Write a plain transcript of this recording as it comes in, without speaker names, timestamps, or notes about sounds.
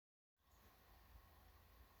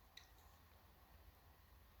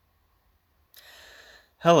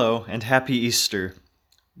Hello and happy Easter.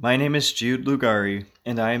 My name is Jude Lugari,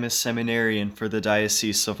 and I am a seminarian for the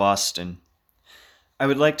Diocese of Austin. I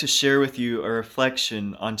would like to share with you a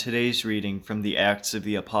reflection on today's reading from the Acts of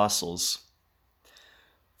the Apostles.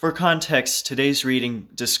 For context, today's reading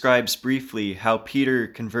describes briefly how Peter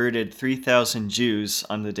converted 3,000 Jews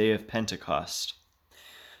on the day of Pentecost.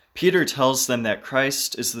 Peter tells them that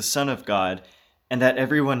Christ is the Son of God and that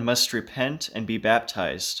everyone must repent and be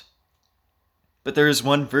baptized. But there is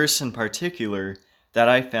one verse in particular that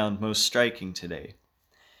I found most striking today.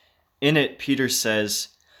 In it, Peter says,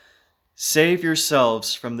 "Save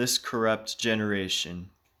yourselves from this corrupt generation."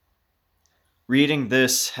 Reading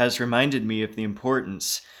this has reminded me of the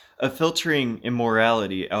importance of filtering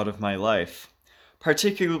immorality out of my life,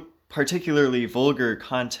 particularly vulgar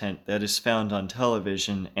content that is found on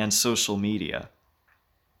television and social media.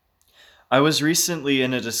 I was recently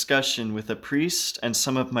in a discussion with a priest and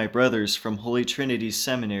some of my brothers from Holy Trinity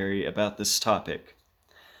Seminary about this topic.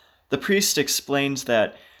 The priest explained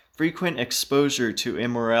that frequent exposure to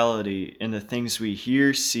immorality in the things we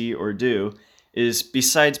hear, see, or do is,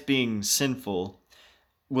 besides being sinful,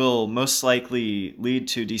 will most likely lead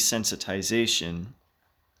to desensitization.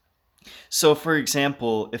 So, for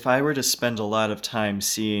example, if I were to spend a lot of time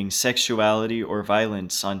seeing sexuality or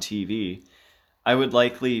violence on TV, I would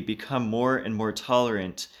likely become more and more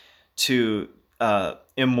tolerant to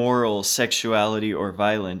immoral sexuality or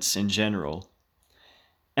violence in general.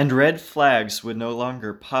 And red flags would no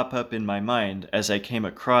longer pop up in my mind as I came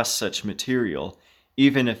across such material,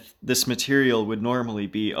 even if this material would normally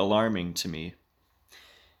be alarming to me.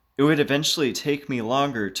 It would eventually take me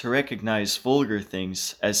longer to recognize vulgar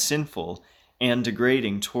things as sinful and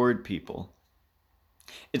degrading toward people.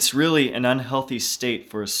 It's really an unhealthy state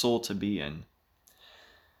for a soul to be in.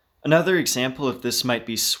 Another example of this might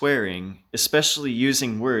be swearing, especially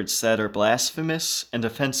using words that are blasphemous and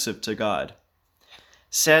offensive to God.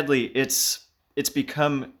 Sadly, it's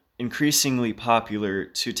become increasingly popular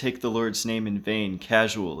to take the Lord's name in vain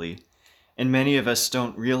casually, and many of us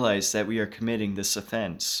don't realize that we are committing this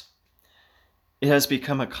offense. It has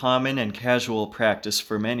become a common and casual practice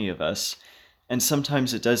for many of us, and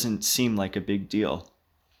sometimes it doesn't seem like a big deal.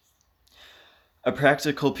 A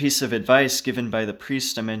practical piece of advice given by the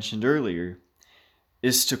priest I mentioned earlier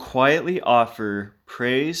is to quietly offer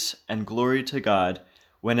praise and glory to God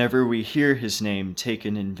whenever we hear his name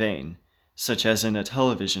taken in vain, such as in a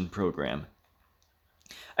television program.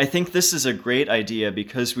 I think this is a great idea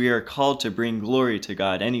because we are called to bring glory to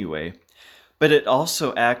God anyway, but it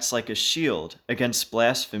also acts like a shield against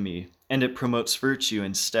blasphemy, and it promotes virtue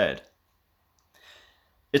instead.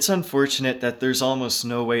 It's unfortunate that there's almost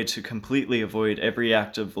no way to completely avoid every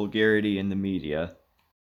act of vulgarity in the media.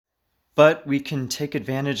 But we can take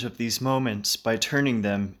advantage of these moments by turning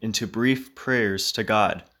them into brief prayers to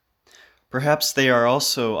God. Perhaps they are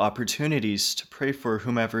also opportunities to pray for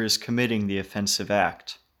whomever is committing the offensive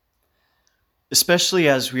act. Especially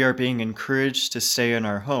as we are being encouraged to stay in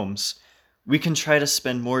our homes, we can try to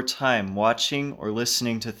spend more time watching or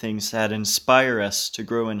listening to things that inspire us to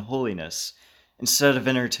grow in holiness, instead of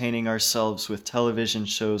entertaining ourselves with television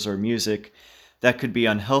shows or music that could be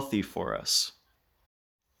unhealthy for us.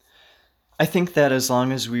 I think that as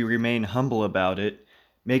long as we remain humble about it,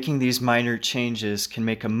 making these minor changes can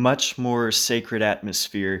make a much more sacred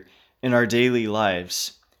atmosphere in our daily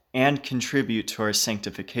lives and contribute to our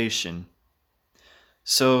sanctification.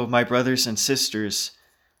 So, my brothers and sisters,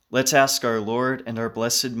 let's ask our Lord and our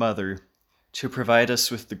Blessed Mother to provide us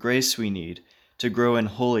with the grace we need to grow in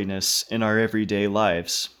holiness in our everyday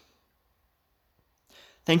lives.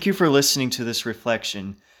 Thank you for listening to this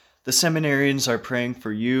reflection. The seminarians are praying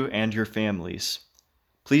for you and your families.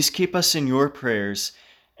 Please keep us in your prayers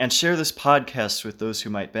and share this podcast with those who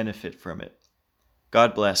might benefit from it.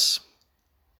 God bless.